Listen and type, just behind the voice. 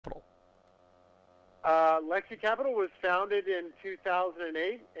Lexi Capital was founded in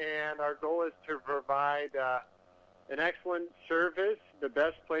 2008, and our goal is to provide an excellent service, the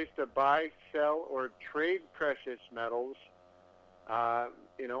best place to buy, sell, or trade precious metals, on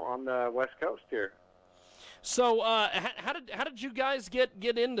the West Coast here. So, how did you guys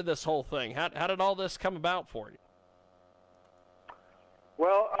get into this whole thing? How did all this come about for you?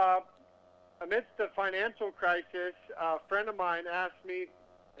 Well, amidst the financial crisis, a friend of mine asked me,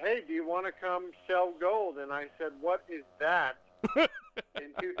 "Hey, do you want to come sell gold?" And I said, "What is that?"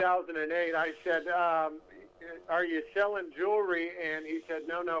 In 2008, I said, "Are you selling jewelry?" And he said,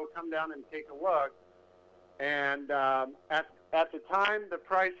 "No, come down and take a look." And at the time, the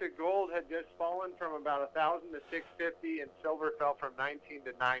price of gold had just fallen from about $1,000 to $650, and silver fell from $19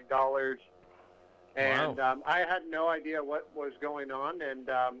 to $9. And Wow. I had no idea what was going on, and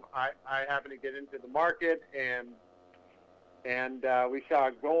I happened to get into the market, and we saw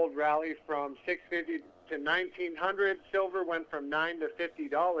gold rally from $650 to $1,900. Silver went from $9 to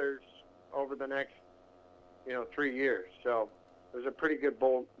 $50 over the next 3 years. So it was a pretty good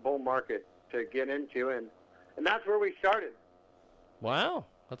bull market to get into, and that's where we started. Wow,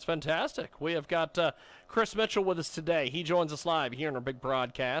 that's fantastic. We have got Chris Mitchell with us today. He joins us live here in our big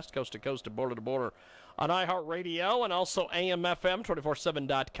broadcast, coast to coast and border to border, on iHeartRadio and also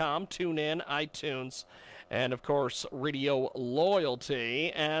AMFM247.com, TuneIn, iTunes, and, of course, Radio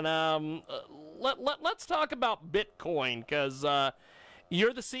Loyalty. And let's talk about Bitcoin, because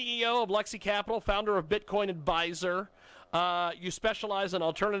you're the CEO of Lexi Capital, founder of Bitcoin Advisor. You specialize in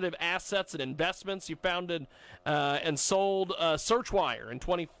alternative assets and investments. You founded and sold Searchwire in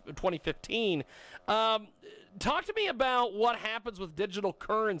 2015. Talk to me about what happens with digital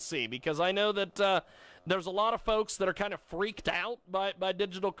currency, because I know that there's a lot of folks that are kind of freaked out by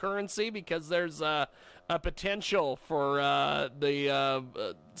digital currency because there's a potential for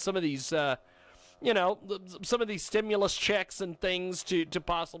some of these some of these stimulus checks and things to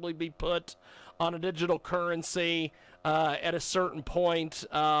possibly be put on a digital currency at a certain point.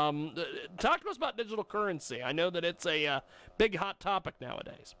 Talk to us about digital currency. I know that it's a big hot topic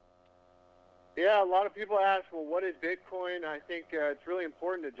nowadays. Yeah, a lot of people ask, well, what is Bitcoin? I think it's really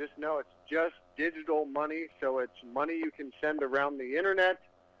important to just know it's just digital money, so it's money you can send around the internet.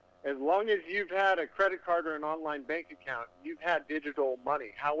 As long as you've had a credit card or an online bank account, you've had digital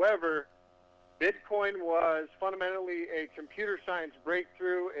money. However, Bitcoin was fundamentally a computer science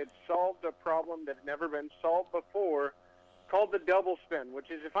breakthrough. It solved a problem that had never been solved before, called the double spend,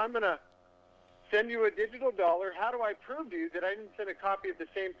 which is if I'm going to send you a digital dollar, how do I prove to you that I didn't send a copy of the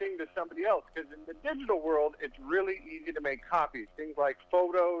same thing to somebody else? Because in the digital world, it's really easy to make copies, things like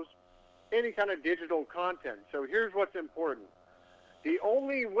photos, any kind of digital content. So here's what's important. The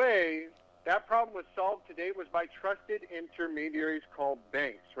only way that problem was solved today was by trusted intermediaries called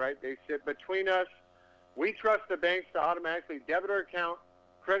banks, right? They sit between us. We trust the banks to automatically debit our account,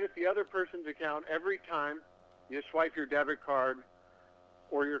 credit the other person's account every time you swipe your debit card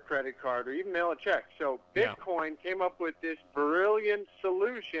or your credit card or even mail a check. So Bitcoin came up with this brilliant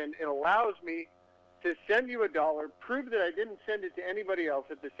solution. It allows me to send you a dollar, prove that I didn't send it to anybody else.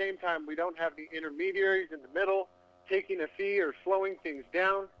 At the same time, we don't have the intermediaries in the middle taking a fee or slowing things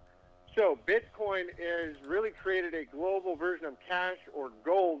down. So Bitcoin has really created a global version of cash, or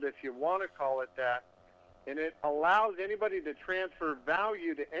gold if you want to call it that, and it allows anybody to transfer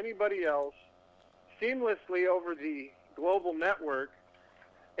value to anybody else seamlessly over the global network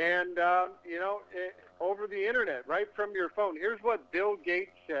and, over the internet, right from your phone. Here's what Bill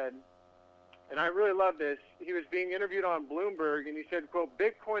Gates said, and I really love this. He was being interviewed on Bloomberg, and he said, quote,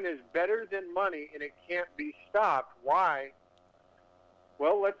 "Bitcoin is better than money, and it can't be stopped." Why?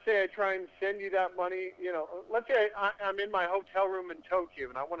 Well, let's say I try and send you that money. Let's say I'm in my hotel room in Tokyo,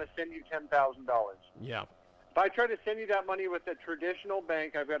 and I want to send you $10,000. Yeah. If I try to send you that money with a traditional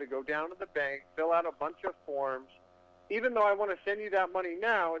bank, I've got to go down to the bank, fill out a bunch of forms. Even though I want to send you that money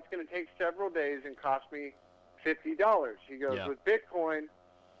now, it's going to take several days and cost me $50. He goes, with Bitcoin,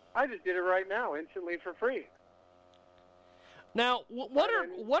 I just did it right now, instantly for free. Now, what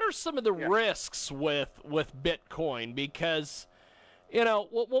are some of the risks with Bitcoin? Because,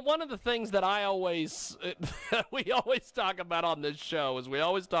 one of the things that we always talk about on this show is we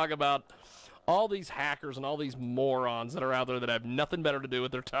always talk about all these hackers and all these morons that are out there that have nothing better to do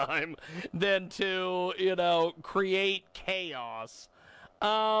with their time than to, create chaos.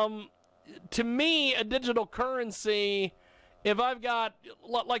 To me, a digital currency, if I've got,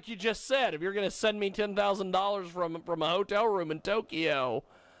 like you just said, if you're going to send me $10,000 from a hotel room in Tokyo,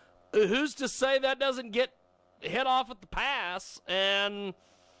 who's to say that doesn't get hit off at the pass and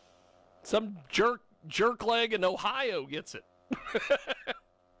some jerk leg in Ohio gets it?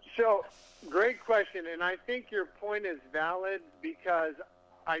 So Great question, and I think your point is valid because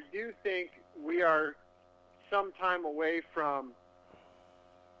I do think we are some time away from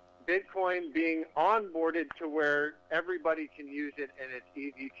Bitcoin being onboarded to where everybody can use it and it's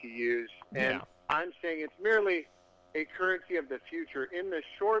easy to use. And Yeah. I'm saying it's merely a currency of the future. In the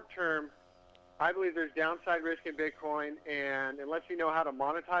short term, I believe there's downside risk in Bitcoin, and unless you know how to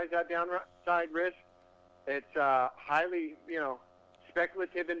monetize that downside risk, it's highly,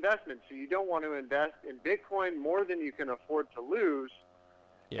 speculative investment. So you don't want to invest in Bitcoin more than you can afford to lose.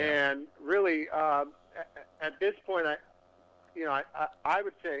 Yeah. And really, at this point, I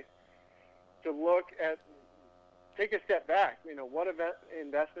would say to take a step back. What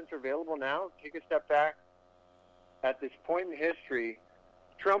investments are available now? Take a step back. At this point in history,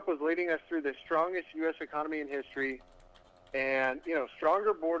 Trump was leading us through the strongest U.S. economy in history, and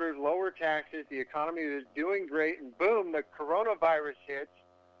stronger borders, lower taxes. The economy is doing great, and boom, the coronavirus hits,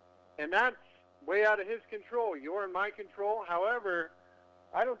 and that's way out of his control. You're in my control. However,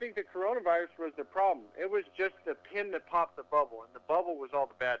 I don't think the coronavirus was the problem. It was just the pin that popped the bubble, and the bubble was all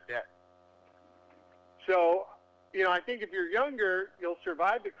the bad debt. So, I think if you're younger, you'll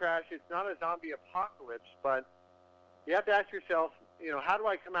survive the crash. It's not a zombie apocalypse, but you have to ask yourself, how do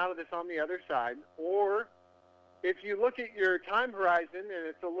I come out of this on the other side? Or if you look at your time horizon and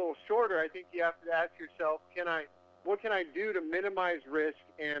it's a little shorter, I think you have to ask yourself, what can I do to minimize risk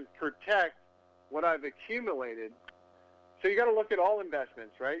and protect what I've accumulated? So you got to look at all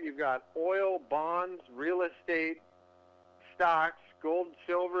investments, right? You've got oil, bonds, real estate, stocks, gold,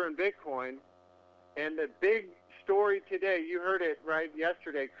 silver, and Bitcoin. And the big story today, you heard it right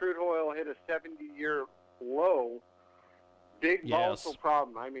yesterday, crude oil hit a 70-year low. Big volatile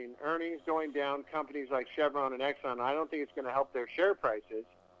problem. I mean, earnings going down, companies like Chevron and Exxon, I don't think it's going to help their share prices.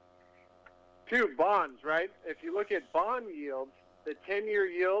 Two, bonds, right? If you look at bond yields, the 10-year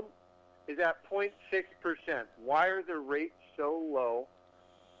yield is at 0.6%. Why are the rates so low?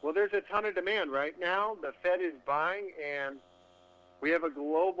 Well, there's a ton of demand. Right now, the Fed is buying, and we have a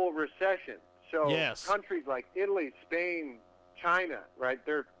global recession. So countries like Italy, Spain, China, right,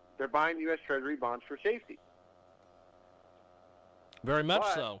 they're buying U.S. Treasury bonds for safety. Very much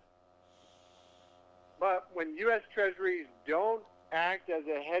so. But when U.S. Treasuries don't act as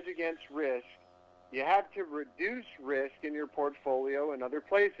a hedge against risk, you have to reduce risk in your portfolio in other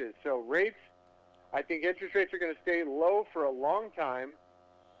places. So rates, I think interest rates are going to stay low for a long time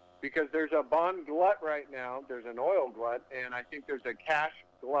because there's a bond glut right now. There's an oil glut, and I think there's a cash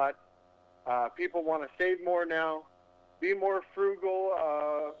glut. People want to save more now, be more frugal,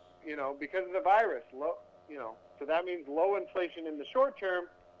 because of the virus. So that means low inflation in the short term,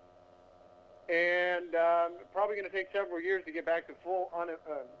 and probably going to take several years to get back to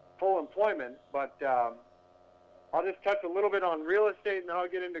full employment. But I'll just touch a little bit on real estate, and then I'll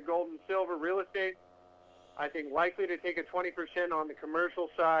get into gold and silver. Real estate, I think, likely to take a 20% on the commercial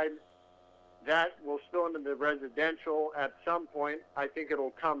side. That will spill into the residential at some point. I think it'll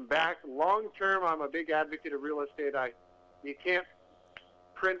come back. Long term, I'm a big advocate of real estate. You can't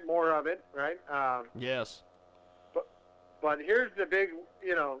print more of it, right? Yes. But here's the big,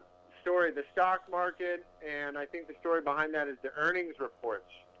 story, the stock market, and I think the story behind that is the earnings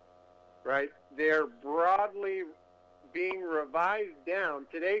reports, right? They're broadly being revised down.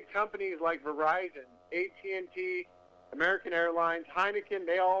 Today, companies like Verizon, AT&T, American Airlines, Heineken,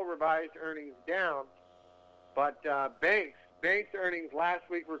 they all revised earnings down. But banks earnings last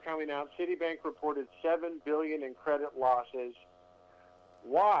week were coming out. Citibank reported $7 billion in credit losses.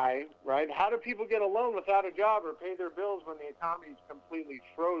 Why, right? How do people get a loan without a job or pay their bills when the economy is completely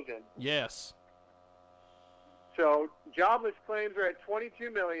frozen? Yes. So jobless claims are at 22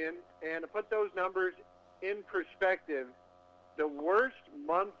 million, and to put those numbers in perspective, the worst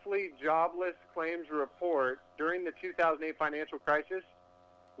monthly jobless claims report during the 2008 financial crisis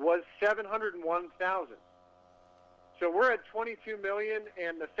was 701,000. So we're at 22 million,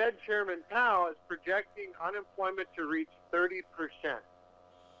 and the Fed Chairman Powell is projecting unemployment to reach 30%.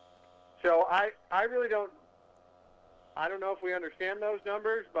 So I really don't know if we understand those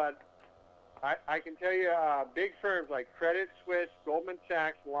numbers, but I can tell you big firms like Credit Suisse, Goldman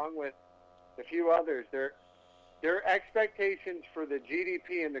Sachs, along with a few others, their expectations for the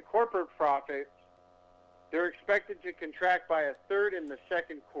GDP and the corporate profits, they're expected to contract by a third in the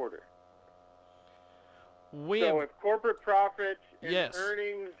second quarter. So if corporate profits and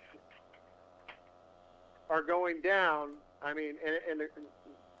earnings are going down, I mean, and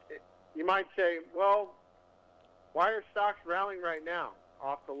you might say, well, why are stocks rallying right now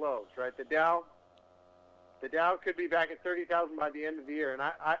off the lows, right? The Dow could be back at 30,000 by the end of the year. And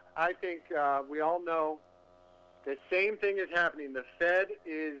I think we all know The same thing is happening. The Fed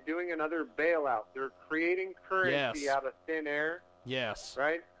is doing another bailout. They're creating currency out of thin air. Yes.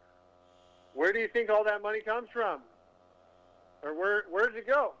 Right? Where do you think all that money comes from? Or where does it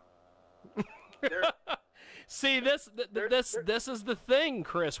go? See, this is the thing,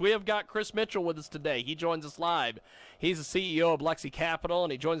 Chris. We have got Chris Mitchell with us today. He joins us live. He's the CEO of Lexi Capital,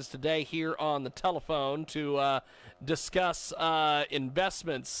 and he joins us today here on the telephone to discuss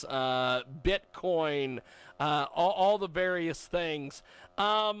investments, Bitcoin, all the various things.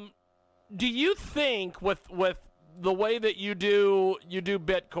 Do you think with the way that you do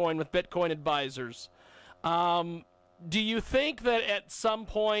Bitcoin with Bitcoin advisors, do you think that at some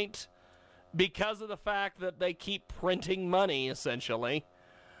point, because of the fact that they keep printing money, essentially,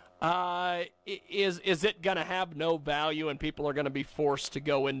 is it going to have no value and people are going to be forced to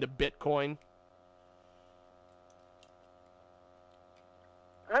go into Bitcoin?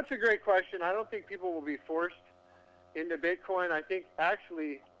 That's a great question. I don't think people will be forced into Bitcoin. I think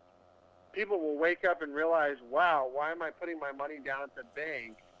actually people will wake up and realize, wow, why am I putting my money down at the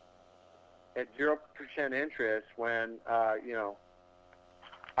bank at 0% interest when,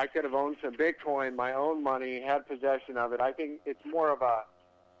 I could have owned some Bitcoin, my own money, had possession of it. I think it's more of a,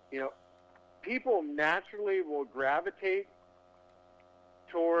 people naturally will gravitate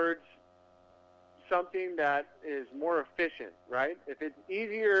towards something that is more efficient, right? If it's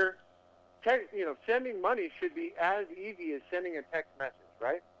easier, sending money should be as easy as sending a text message,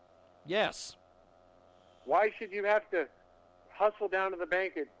 right? Yes. Why should you have to hustle down to the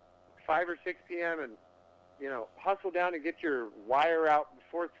bank at 5 or 6 p.m. and hustle down to get your wire out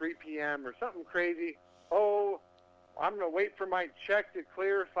before 3 p.m. or something crazy? Oh, I'm going to wait for my check to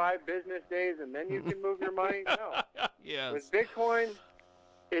clear 5 business days and then you can move your money? No. Yes. With Bitcoin,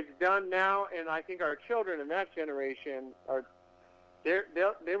 it's done now, and I think our children in that generation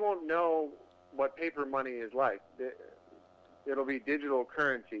they won't know what paper money is like. It'll be digital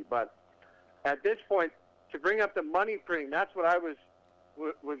currency. But at this point, to bring up the money printing, that's what I was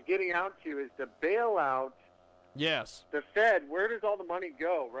getting out to, is the bailout. Yes. The Fed, where does all the money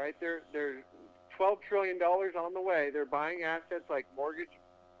go, right? There's $12 trillion on the way. They're buying assets like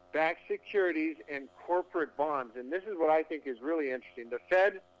mortgage-backed securities and corporate bonds. And this is what I think is really interesting. The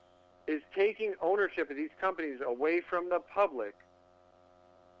Fed is taking ownership of these companies away from the public,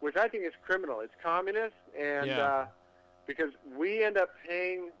 which I think is criminal. It's communist, and because we end up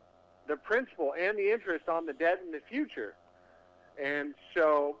paying the principal and the interest on the debt in the future. And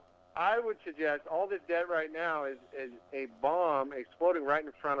so I would suggest all this debt right now is a bomb exploding right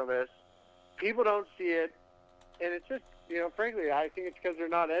in front of us. People don't see it, and it's just, frankly, I think it's because they're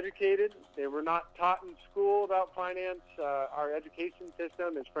not educated. They were not taught in school about finance. Our education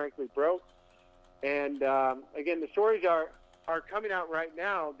system is frankly broke. And, again, the stories are coming out right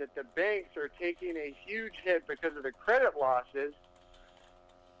now that the banks are taking a huge hit because of the credit losses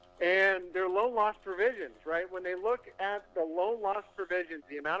and their loan loss provisions, right? When they look at the loan loss provisions,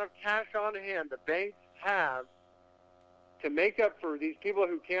 the amount of cash on hand the banks have to make up for these people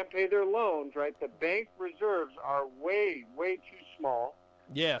who can't pay their loans, right? The bank reserves are way, way too small.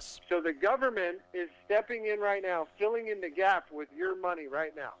 Yes. So the government is stepping in right now, filling in the gap with your money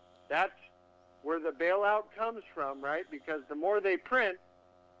right now. That's where the bailout comes from, right? Because the more they print,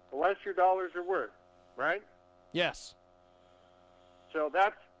 the less your dollars are worth, right? Yes. So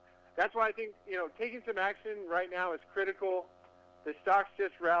that's why I think, taking some action right now is critical. The stocks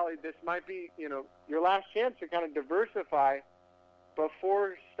just rallied. This might be, your last chance to kind of diversify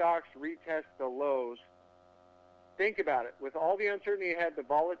before stocks retest the lows. Think about it. With all the uncertainty ahead, the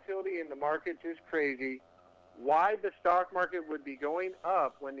volatility in the markets is crazy. Why the stock market would be going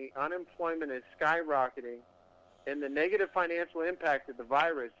up when the unemployment is skyrocketing and the negative financial impact of the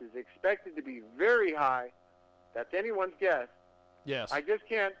virus is expected to be very high, that's anyone's guess. Yes. I just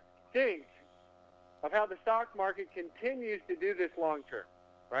can't think of how the stock market continues to do this long term,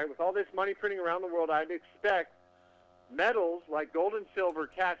 right? With all this money printing around the world, I'd expect metals like gold and silver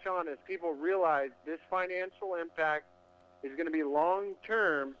catch on as people realize this financial impact is going to be long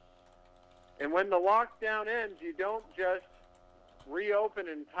term. And when the lockdown ends, you don't just reopen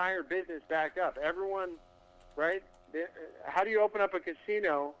an entire business back up. Everyone, right? How do you open up a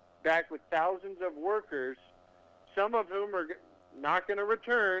casino back with thousands of workers, some of whom are not going to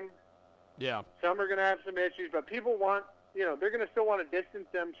return? Yeah. Some are going to have some issues, but people want, they're going to still want to distance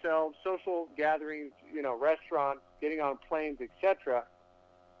themselves, social gatherings, restaurants, getting on planes, etc.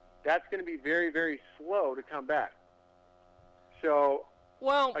 That's going to be very, very slow to come back. So,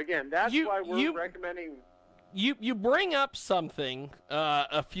 well, again, that's why we're recommending. You bring up something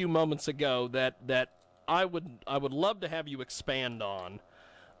a few moments ago that I would love to have you expand on.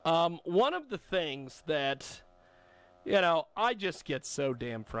 One of the things that I just get so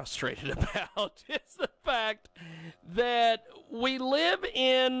damn frustrated about is the fact that we live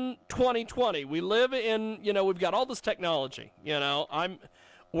in 2020. We live in, we've got all this technology.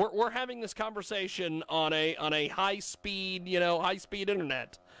 We're having this conversation on a high speed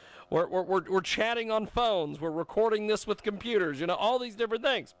internet. We're chatting on phones. We're recording this with computers. All these different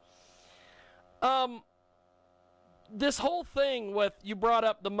things. This whole thing with, you brought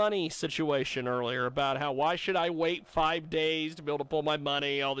up the money situation earlier about how, why should I wait 5 days to be able to pull my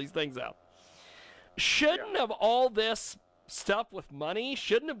money, all these things out. Shouldn't have all this stuff with money,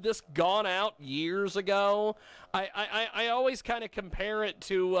 shouldn't have this gone out years ago? I always kind of compare it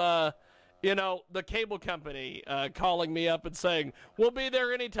to, the cable company calling me up and saying, we'll be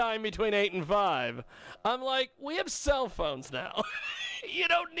there anytime between 8 and 5. I'm like, we have cell phones now. You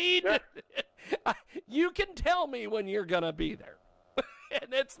don't need to. You can tell me when you're going to be there.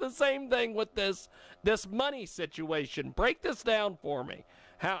 And it's the same thing with this money situation. Break this down for me.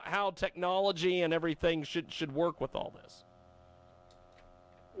 How technology and everything should work with all this.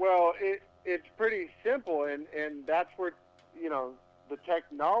 Well, it's pretty simple, and that's where, the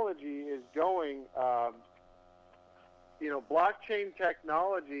technology is going. Blockchain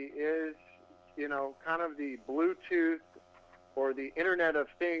technology is, kind of the Bluetooth or the Internet of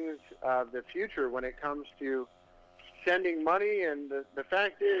Things of the future when it comes to sending money. And the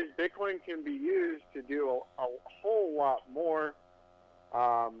fact is, Bitcoin can be used to do a whole lot more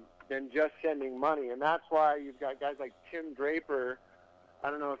than just sending money. And that's why you've got guys like Tim Draper. I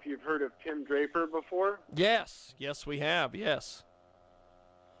don't know if you've heard of Tim Draper before. Yes, we have, yes.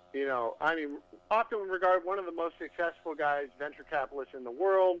 Often regarded one of the most successful guys, venture capitalists in the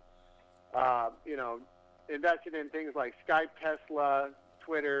world. Invested in things like Skype, Tesla,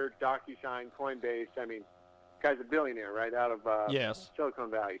 Twitter, DocuSign, Coinbase. Guy's a billionaire, right, out of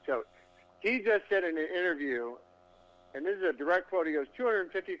Silicon Valley. So he just said in an interview, and this is a direct quote, he goes,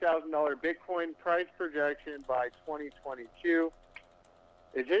 $250,000 Bitcoin price projection by 2022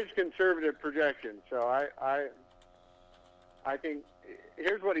 is his conservative projection. So I think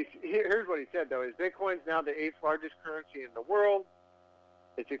here's what he said, though, is Bitcoin's now the 8th largest currency in the world.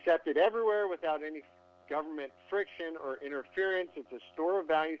 It's accepted everywhere without any government friction or interference. It's a store of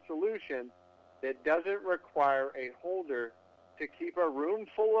value solution that doesn't require a holder to keep a room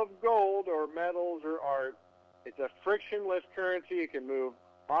full of gold or metals or art. It's a frictionless currency. It can move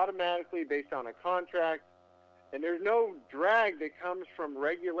automatically based on a contract, and there's no drag that comes from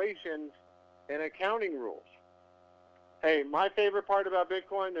regulations and accounting rules. Hey, my favorite part about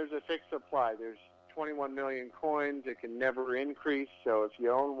Bitcoin, there's a fixed supply. There's 21 million coins. It can never increase, so if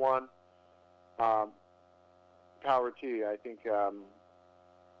you own one, power to you. I think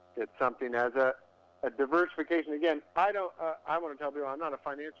it's something as a diversification. Again, I want to tell people I'm not a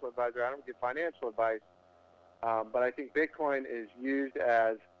financial advisor. I don't give financial advice. But I think Bitcoin is used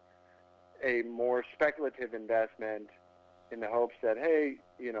as a more speculative investment in the hopes that, hey,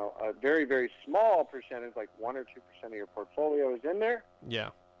 a very, very small percentage, like 1 or 2% of your portfolio is in there. Yeah.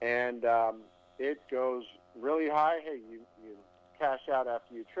 And it goes really high. Hey, you cash out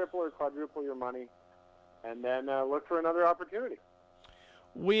after you triple or quadruple your money, and then look for another opportunity.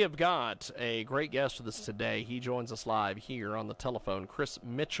 We have got a great guest with us today. He joins us live here on the telephone. Chris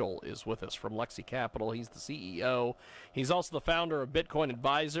Mitchell is with us from Lexi Capital. He's the CEO. He's also the founder of Bitcoin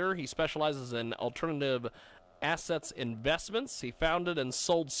Advisor. He specializes in alternative assets investments. He founded and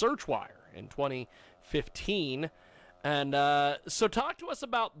sold Searchwire in 2015. And so talk to us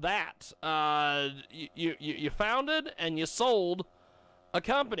about that. You founded and you sold a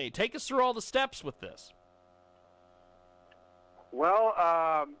company. Take us through all the steps with this. Well,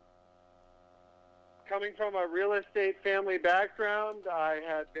 coming from a real estate family background, I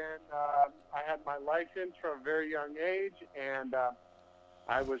had my license from a very young age, and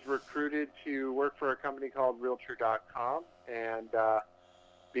I was recruited to work for a company called Realtor.com, and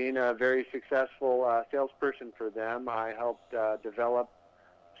being a very successful salesperson for them, I helped develop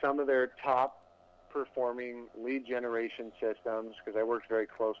some of their top performing lead generation systems, because I worked very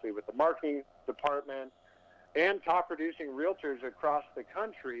closely with the marketing department and top producing realtors across the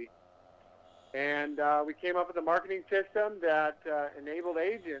country. And we came up with a marketing system that enabled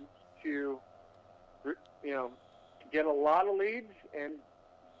agents to, get a lot of leads and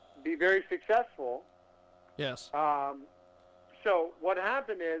be very successful. Yes. So what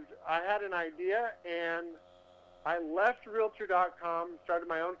happened is I had an idea, and I left Realtor.com, started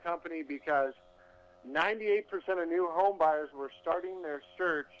my own company, because 98% of new home buyers were starting their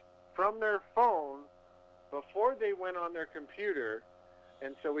search from their phone before they went on their computer.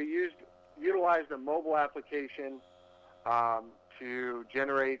 And so we utilized a mobile application to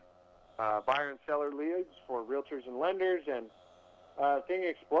generate buyer and seller leads for realtors and lenders, and thing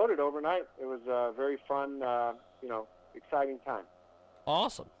exploded overnight. It was a very fun, exciting time.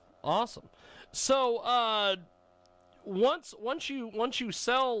 Awesome. So once you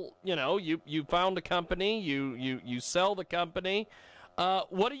sell, you found a company, you sell the company.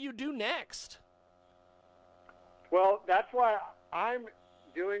 What do you do next? Well, that's why I'm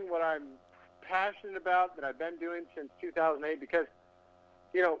doing what I'm passionate about, that I've been doing since 2008, because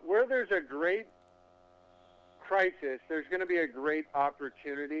where there's a great crisis, there's going to be a great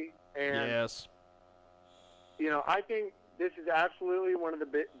opportunity. And yes, I think this is absolutely one of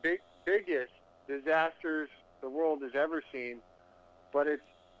the biggest disasters the world has ever seen, but it's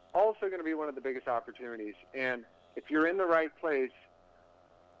also going to be one of the biggest opportunities. And if you're in the right place,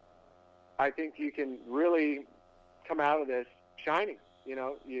 I think you can really come out of this shining.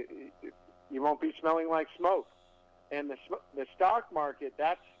 You won't be smelling like smoke. And the stock market,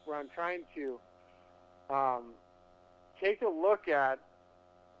 that's where I'm trying to take a look at,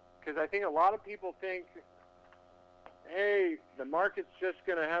 because I think a lot of people think, hey, the market's just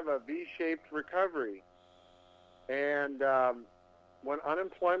going to have a V-shaped recovery. And when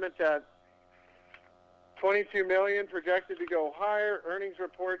unemployment's at 22 million, projected to go higher, earnings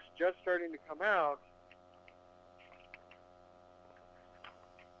reports just starting to come out,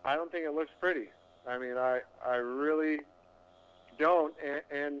 I don't think it looks pretty. I mean, I really don't.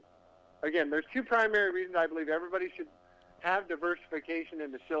 And again, there's two primary reasons I believe everybody should have diversification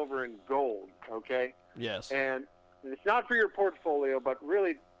into silver and gold, okay? Yes. And it's not for your portfolio, but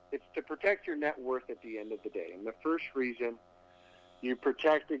really it's to protect your net worth at the end of the day. And the first reason, you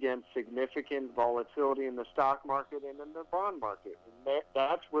protect against significant volatility in the stock market and in the bond market. And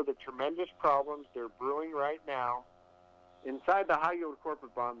that's where the tremendous problems they're brewing right now inside the high-yield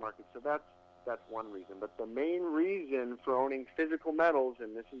corporate bond market. So that's one reason. But the main reason for owning physical metals,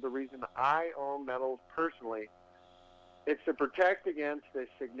 and this is the reason I own metals personally, it's to protect against the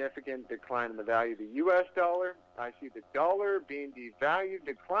significant decline in the value of the U.S. dollar. I see the dollar being devalued,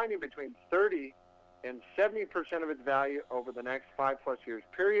 declining between 30 and 70% of its value over the next 5+ years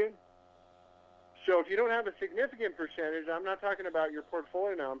period. So if you don't have a significant percentage, I'm not talking about your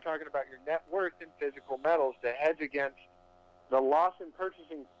portfolio now, I'm talking about your net worth in physical metals to hedge against the loss in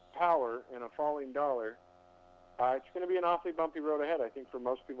purchasing power in a falling dollar. It's going to be an awfully bumpy road ahead, I think, for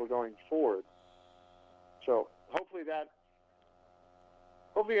most people going forward. So hopefully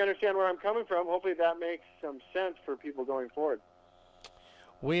you understand where I'm coming from. Hopefully that makes some sense for people going forward.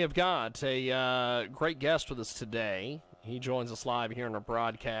 We have got a great guest with us today. He joins us live here in our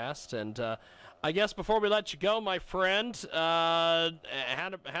broadcast. And I guess before we let you go, my friend, how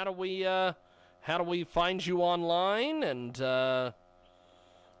do we find you online and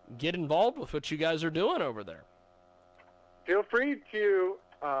get involved with what you guys are doing over there? Feel free to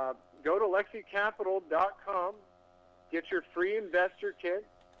go to lexicapital.com, get your free investor kit,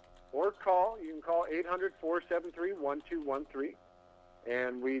 or call. You can call 800-473-1213,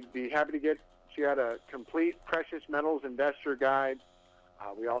 and we'd be happy to get you out a complete precious metals investor guide.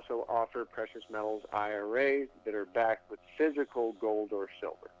 We also offer precious metals IRAs that are backed with physical gold or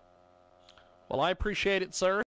silver. Well, I appreciate it, sir.